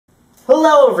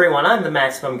Hello everyone, I'm the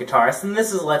Maximum Guitarist, and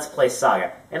this is Let's Play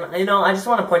Saga. And, you know, I just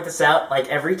want to point this out, like,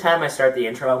 every time I start the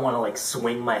intro, I want to, like,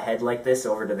 swing my head like this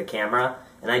over to the camera,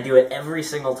 and I do it every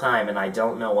single time, and I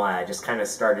don't know why. I just kind of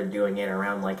started doing it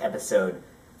around, like, episode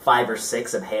 5 or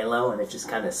 6 of Halo, and it just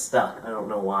kind of stuck. I don't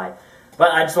know why.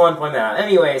 But I just want to point that out.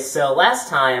 Anyways, so last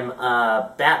time,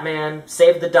 Batman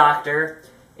saved the Doctor,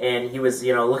 and he was,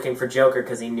 you know, looking for Joker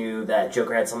because he knew that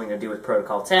Joker had something to do with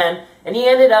Protocol 10, and he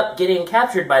ended up getting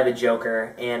captured by the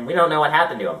Joker, and we don't know what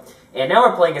happened to him. And now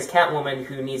we're playing as Catwoman,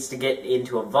 who needs to get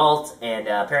into a vault, and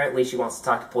apparently she wants to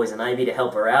talk to Poison Ivy to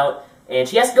help her out, and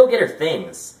she has to go get her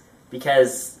things,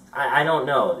 because, I don't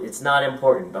know, it's not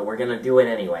important, but we're going to do it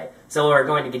anyway. So we're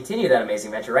going to continue that amazing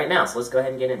adventure right now, so let's go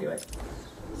ahead and get into it.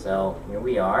 So, here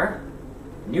we are.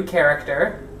 New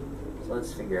character. So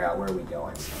let's figure out where are we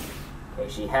going. Okay,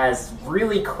 she has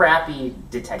really crappy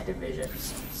detective vision.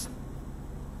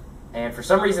 And for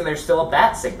some reason there's still a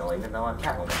bat signal, even though I'm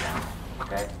Catwoman now.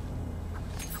 Okay.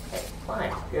 Okay,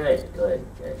 fine. Good.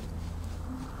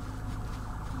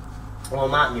 Well,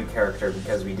 not new character,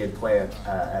 because we did play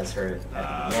as her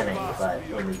at the beginning, but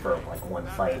only for, like, one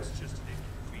fight.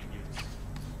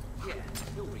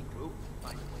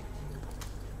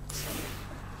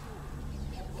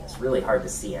 It's really hard to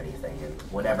see anything in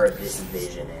whatever this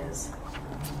vision is.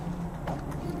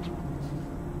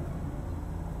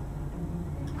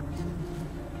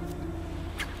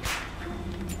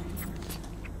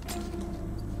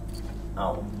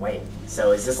 Oh, wait.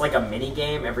 So is this like a mini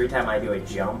game? Every time I do a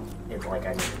jump, it's like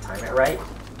I need to time it right?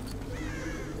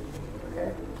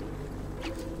 Okay.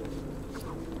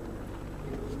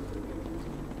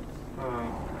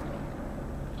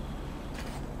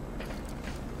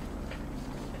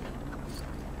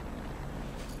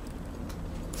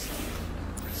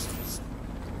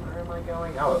 Where am I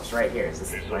going? Oh, it's right here. Is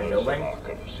this my building?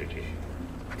 Arkham City.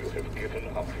 You have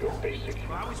given up your basic.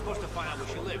 Well, how are we supposed to find out where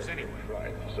she lives anyway?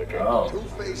 Right, SAGA. Oh.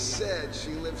 Two-Face said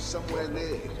she lives somewhere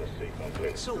near.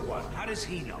 So what? How does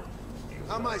he know?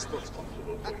 How am I supposed to?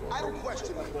 I don't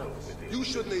question it. You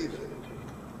shouldn't either.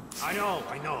 I know.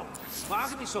 Well, how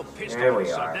can be so pissed There off we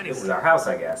with are. something This is anyway? our house,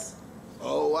 I guess.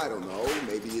 Oh, I don't know.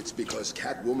 Maybe it's because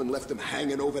Catwoman left him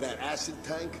hanging over that acid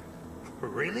tank.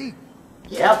 Really?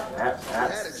 Yep, Had it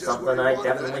that's just something where he I wanted it,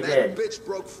 definitely and that did. bitch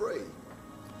broke free.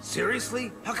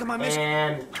 Seriously? How come I missed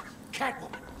And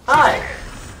Catwoman? hi!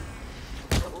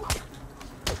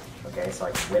 Okay, so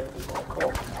I can whip people.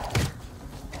 Cool.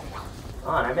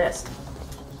 Oh, and I missed.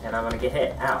 And I'm gonna get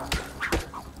hit. Ow.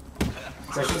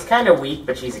 So she's kind of weak,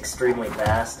 but she's extremely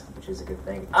fast, which is a good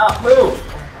thing. Oh, move!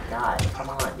 Oh my god, come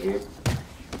on, dude.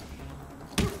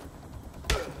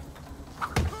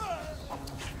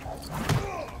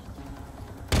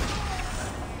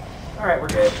 Alright, we're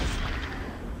good.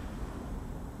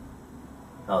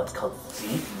 Oh, it's called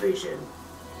Thief Vision.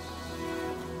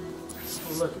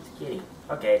 Oh, look, it's a kitty.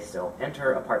 Okay, so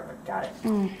enter apartment. Got it.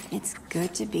 It's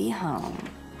good to be home.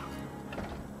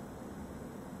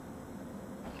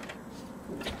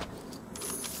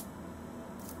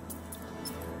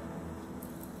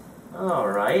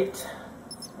 Alright.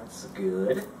 That's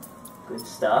good. Good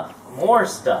stuff. More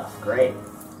stuff. Great.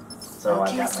 So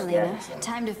Okay, I got my Selena, gadgets in.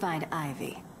 time to find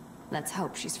Ivy. Let's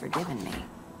hope she's forgiven me.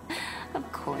 Of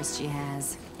course she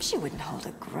has. She wouldn't hold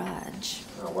a grudge.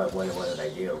 Oh, what did I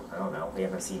do? I don't know. We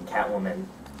haven't seen Catwoman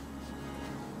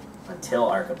until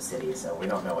Arkham City, so we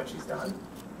don't know what she's done.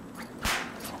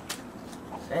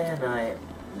 And I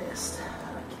missed.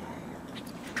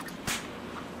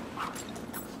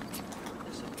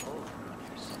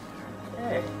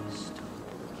 Okay.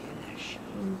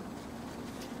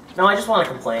 No, I just want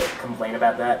to complain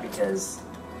about that because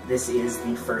this is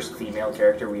the first female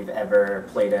character we've ever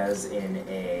played as in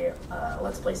a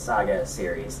Let's Play Saga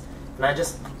series. And I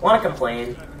just want to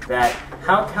complain that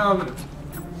how come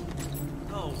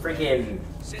freaking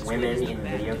women in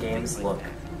video games look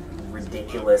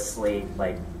ridiculously,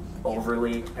 like,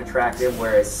 overly attractive,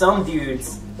 whereas some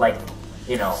dudes, like,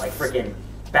 you know, like freaking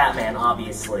Batman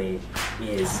obviously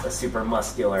is a super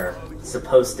muscular,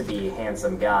 supposed to be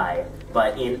handsome guy,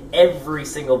 but in every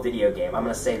single video game, I'm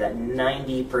going to say that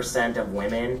 90% of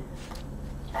women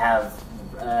have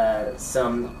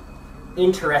some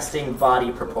interesting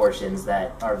body proportions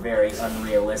that are very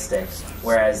unrealistic,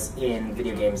 whereas in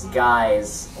video games,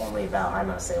 guys, only about, I'm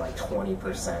going to say like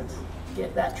 20%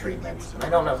 get that treatment. And I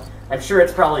don't know, I'm sure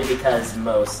it's probably because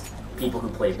most people who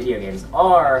play video games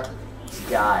are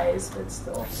guys, but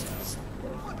still.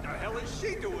 What the hell is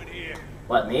she doing here?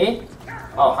 What, me?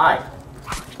 Oh, hi.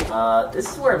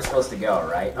 This is where I'm supposed to go,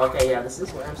 right? Okay, yeah, this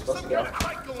is where I'm supposed to go.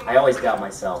 I always doubt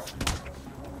myself.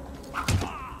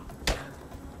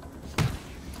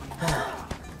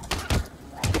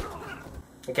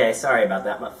 Okay, sorry about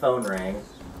that. My phone rang.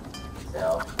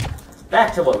 So,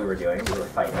 back to what we were doing. We were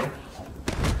fighting.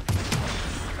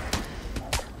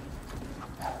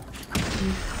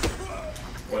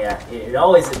 Yeah, it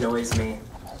always annoys me.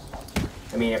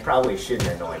 I mean, it probably shouldn't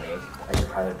annoy me. I should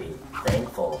probably be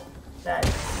thankful that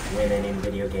women in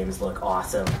video games look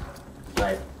awesome.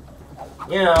 But,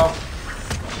 you know,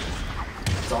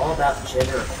 it's all about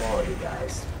gender equality,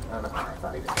 guys. I don't know, I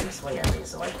thought he was going to swing at me,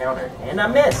 so I countered. And I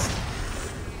missed!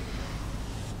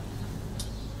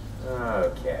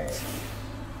 Okay.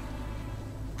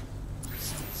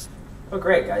 Oh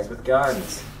great, guys with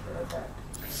guns. Okay.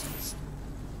 This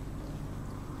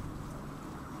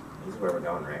is where we're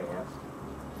going, right?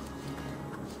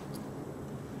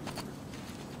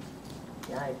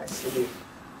 Yeah, I see.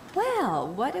 Well,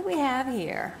 what do we have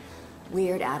here?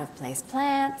 Weird out-of-place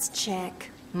plants,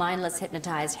 check. Mindless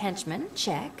hypnotized henchmen,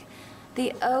 check.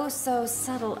 The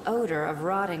oh-so-subtle odor of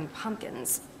rotting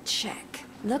pumpkins, check.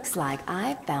 Looks like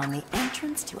I found the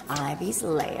entrance to Ivy's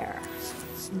lair.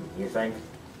 You think?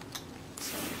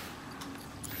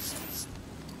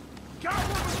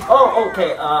 Oh,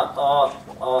 okay,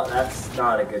 that's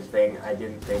not a good thing. I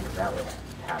didn't think that would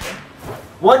happen.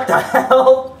 What the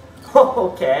hell?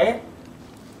 Okay.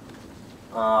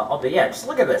 Oh, but yeah, just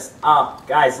look at this.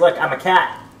 Guys, look, I'm a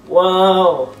cat.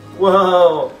 Whoa,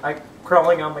 whoa. I'm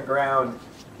crawling on the ground.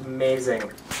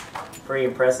 Amazing. Pretty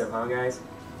impressive, huh, guys?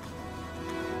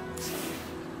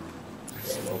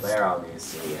 Okay, well, they're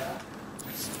obviously,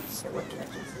 okay, what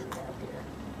connections do we have here?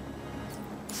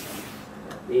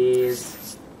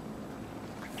 These.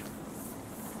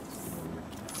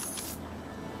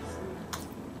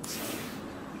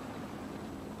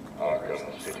 Arkham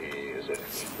City is an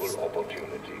equal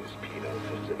opportunities penal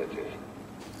facility.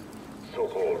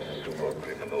 So-called super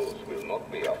criminals will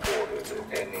not be afforded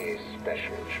any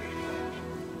special treatment.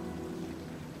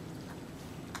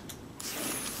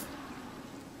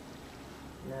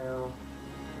 No.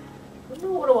 What do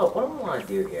I want to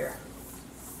do here?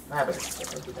 I haven't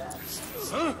if I do that.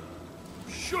 Huh?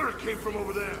 Sure it came from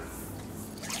over there.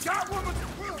 Catwoman!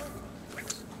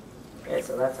 Okay,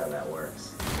 so that's how that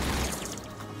works.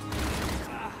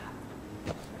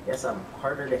 Guess I'm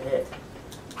harder to hit.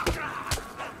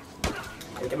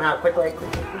 Take him out quickly,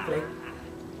 quickly, quickly.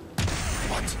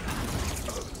 What?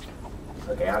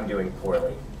 Okay, I'm doing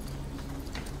poorly.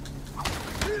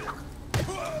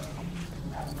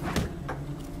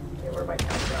 Okay, where are my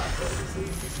count shots? Let's see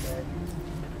this guy.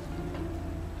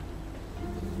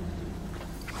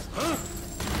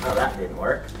 Oh, that didn't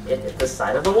work. It hit the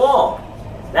side of the wall.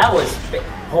 That was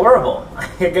horrible.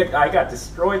 I got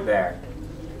destroyed there.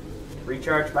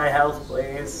 Recharge my health,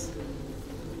 please.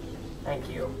 Thank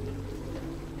you.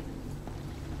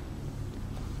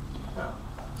 Oh,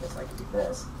 guess I can do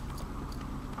this.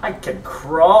 I can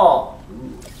crawl!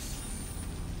 Ooh.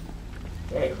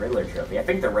 Okay, Riddler trophy. I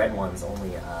think the red one's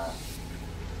only,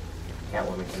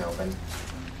 Catwoman can open.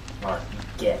 Or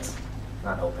get.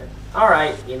 Not open.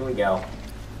 Alright, in we go.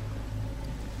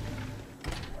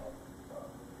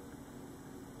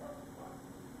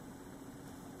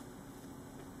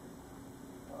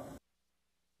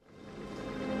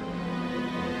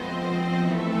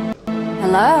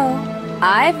 Hello?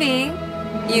 Ivy?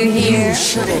 You here? You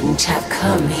shouldn't have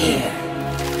come here.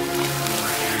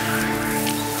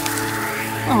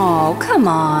 Oh, come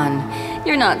on.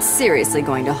 You're not seriously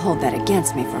going to hold that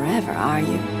against me forever, are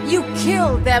you? You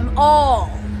killed them all!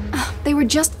 They were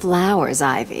just flowers,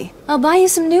 Ivy. I'll buy you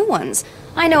some new ones.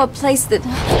 I know a place that...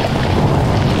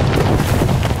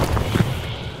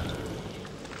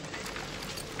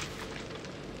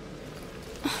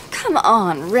 Come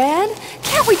on, Red.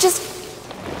 Can't we just...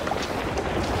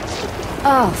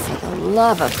 Oh, for the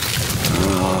love of...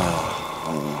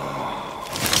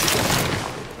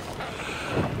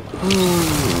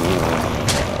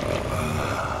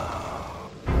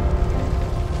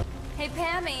 Hey,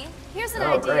 Pammy, here's an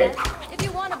idea. Great. If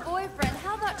you want a boyfriend,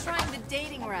 how about trying the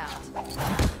dating route?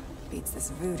 Beats this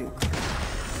voodoo crap.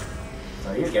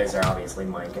 So these guys are obviously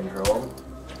mind controlled.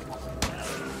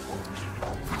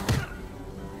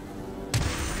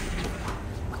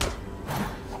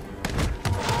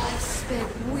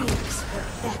 Weeks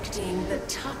perfecting the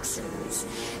toxins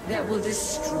that will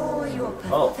destroy your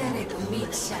Oh. pathetic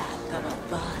meat sack of a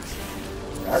body.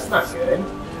 That's not good.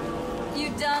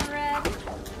 You done, Red?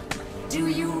 Do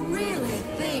you really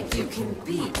think you can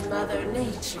beat Mother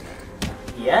Nature?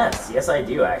 Yes, yes I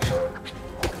do actually.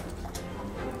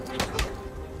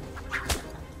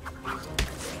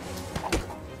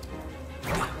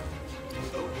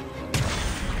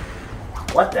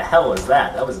 What the hell was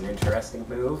that? That was an interesting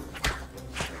move.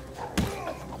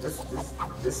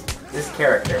 This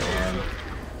character, man.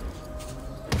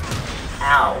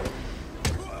 Ow.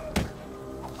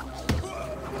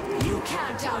 You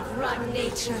can't outrun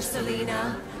nature,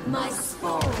 Selena. My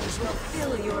spores will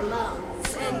fill your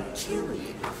lungs and kill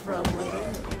you from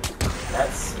within.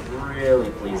 That's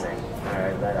really pleasing.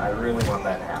 Alright, I really want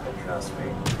that to happen, trust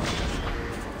me.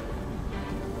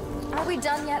 Are we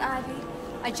done yet, Ivy?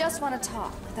 I just want to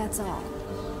talk, that's all.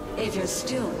 If you're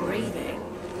still breathing,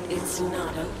 it's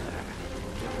not over.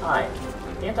 Hi.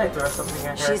 Can't I throw something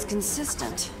at her? She's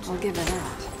consistent. I'll give her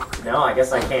that. No, I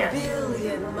guess I can't.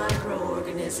 Billion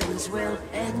microorganisms will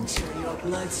enter your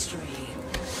bloodstream.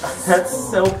 That's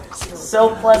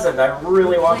so pleasant. I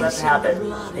really want that to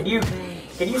happen.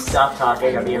 Can you stop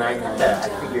talking? I mean, I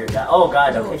figured that. Oh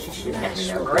god, okay, she's shooting at me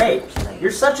now. Great. You're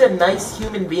such a nice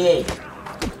human being.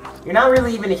 You're not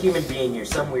really even a human being. You're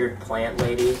some weird plant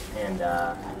lady, and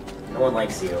no one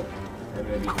likes you. I'm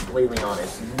gonna be completely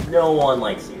honest. No one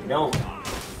likes you. No.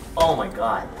 Oh my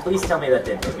god. Please tell me that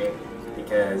didn't hit me,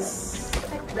 because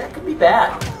that could be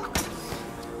bad.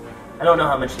 I don't know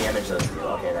how much damage those do.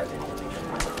 Okay, that didn't hit me.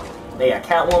 But yeah,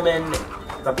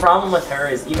 Catwoman. The problem with her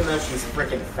is even though she's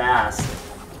freaking fast,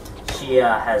 she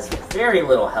has very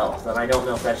little health, and I don't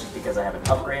know if that's just because I haven't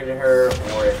upgraded her,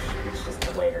 or if it's just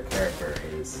the way her character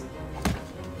is.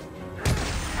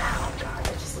 Oh god,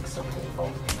 that just looks so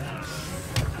painful.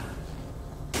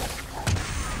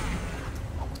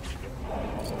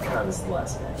 Oh, this is the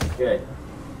last guy. Good.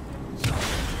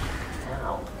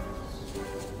 Ow.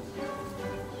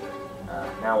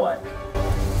 Now what?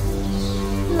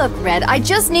 Look, Red, I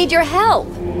just need your help.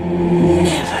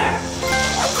 Never.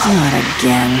 Not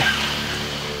again.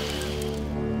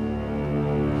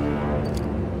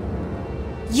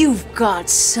 You've got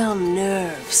some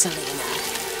nerve, Selena.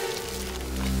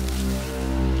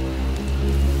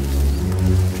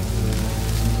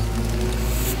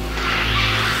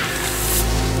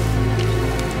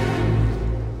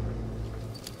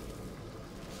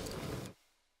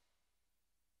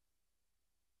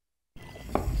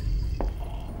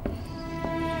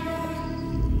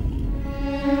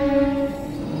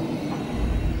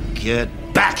 Get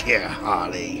back here,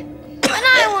 Harley. And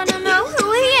I want to know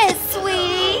who he is,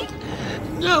 sweetie.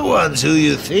 No one's who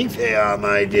you think they are,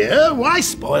 my dear. Why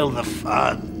spoil the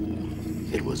fun?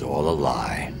 It was all a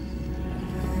lie.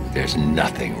 There's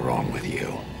nothing wrong with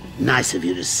you. Nice of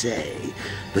you to say,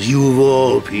 but you of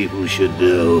all people should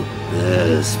know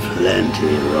there's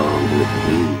plenty wrong with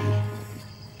me.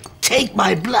 Take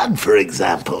my blood, for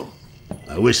example.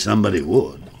 I wish somebody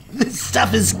would. This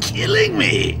stuff is killing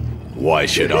me. Why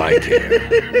should I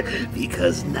care?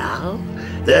 Because now,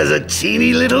 there's a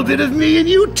teeny little bit of me in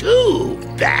you too,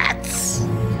 Bats.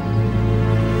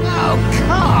 Oh,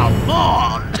 come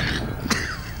on.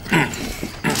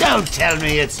 Don't tell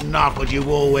me it's not what you've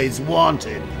always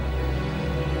wanted.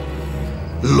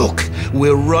 Look,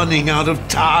 we're running out of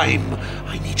time.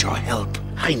 I need your help.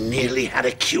 I nearly had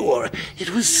a cure. It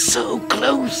was so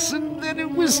close, and then it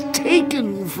was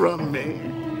taken from me.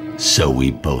 So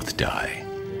we both die.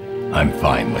 I'm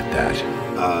fine with that.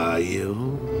 Are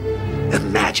you?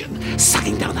 Imagine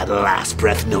sucking down that last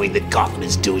breath knowing that Gotham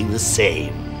is doing the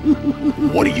same.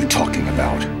 What are you talking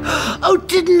about? Oh,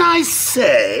 didn't I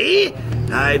say?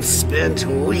 I've spent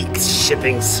weeks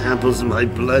shipping samples of my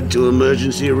blood to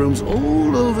emergency rooms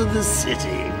all over the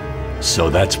city. So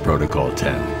that's Protocol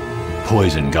 10.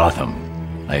 Poison Gotham.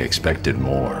 I expected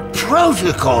more.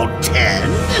 Protocol 10?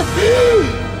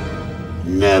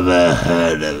 Never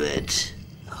heard of it.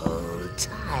 Hold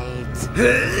tight.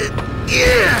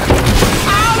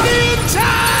 I'll be in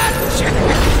touch!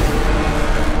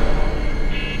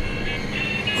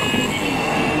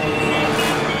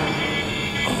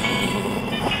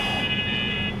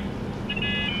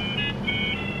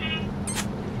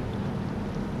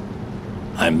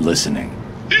 I'm listening.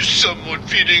 Is someone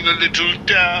feeling a little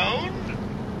down?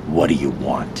 What do you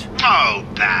want? Oh,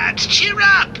 Bats, cheer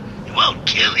up. It won't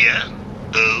kill you.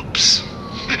 Oops.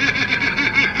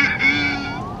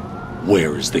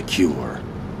 Where is the cure?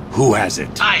 Who has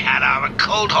it? I had our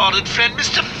cold-hearted friend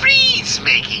Mr. Freeze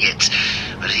making it,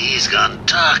 but he's gone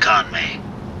dark on me.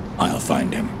 I'll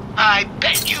find him. I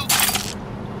bet you...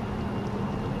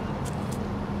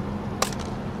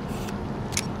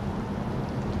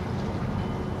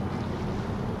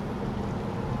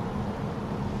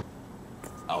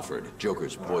 Alfred,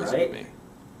 Joker's poisoned me.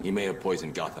 He may have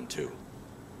poisoned Gotham too.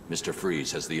 Mr.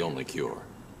 Freeze has the only cure.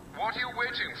 What are you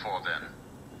waiting for, then?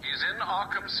 He's in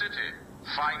Arkham City.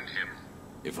 Find him.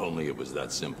 If only it was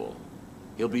that simple.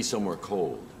 He'll be somewhere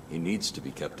cold. He needs to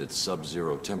be kept at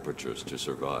sub-zero temperatures to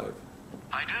survive.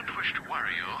 I don't wish to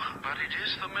worry you, but it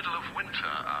is the middle of winter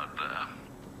out there.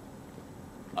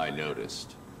 I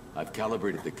noticed. I've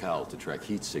calibrated the cowl to track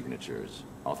heat signatures.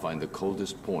 I'll find the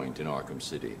coldest point in Arkham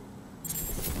City.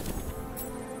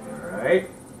 Alright.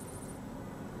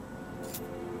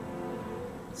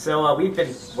 So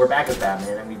we're back with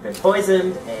Batman, and we've been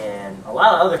poisoned, and a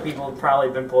lot of other people have probably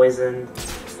been poisoned,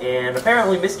 and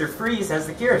apparently Mr. Freeze has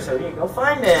the cure, so we need to go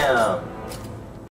find him.